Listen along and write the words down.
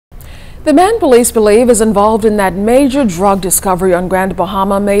The man police believe is involved in that major drug discovery on Grand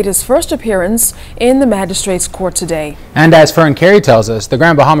Bahama made his first appearance in the magistrate's court today. And as Fern Carey tells us, the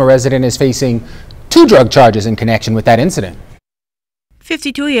Grand Bahama resident is facing 2 drug charges in connection with that incident.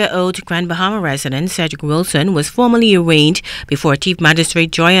 52-year-old Grand Bahama resident Cedric Wilson was formally arraigned before Chief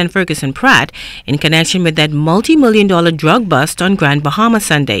Magistrate Joy-Ann Ferguson Pratt in connection with that multi-million-dollar drug bust on Grand Bahama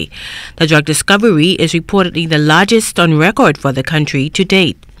Sunday. The drug discovery is reportedly the largest on record for the country to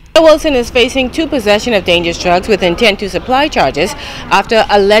date. Wilson is facing 2 possession of dangerous drugs with intent to supply charges after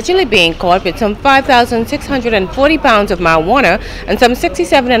allegedly being caught with some 5,640 pounds of marijuana and some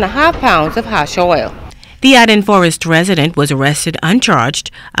 67.5 pounds of hash oil. The Arden Forest resident was arrested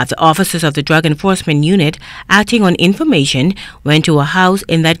uncharged after officers of the Drug Enforcement Unit, acting on information, went to a house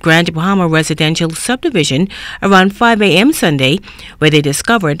in that Grand Bahama residential subdivision around 5 a.m. Sunday, where they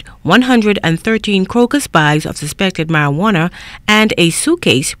discovered 113 crocus bags of suspected marijuana and a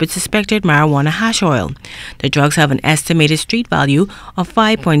suitcase with suspected marijuana hash oil. The drugs have an estimated street value of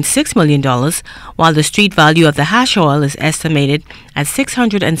 $5.6 million, while the street value of the hash oil is estimated at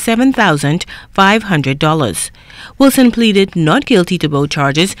 $607,500. Wilson pleaded not guilty to both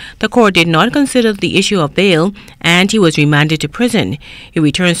charges. The court did not consider the issue of bail, and he was remanded to prison. He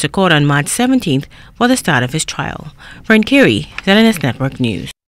returns to court on March 17th for the start of his trial. Fern Carey, ZNS Network News.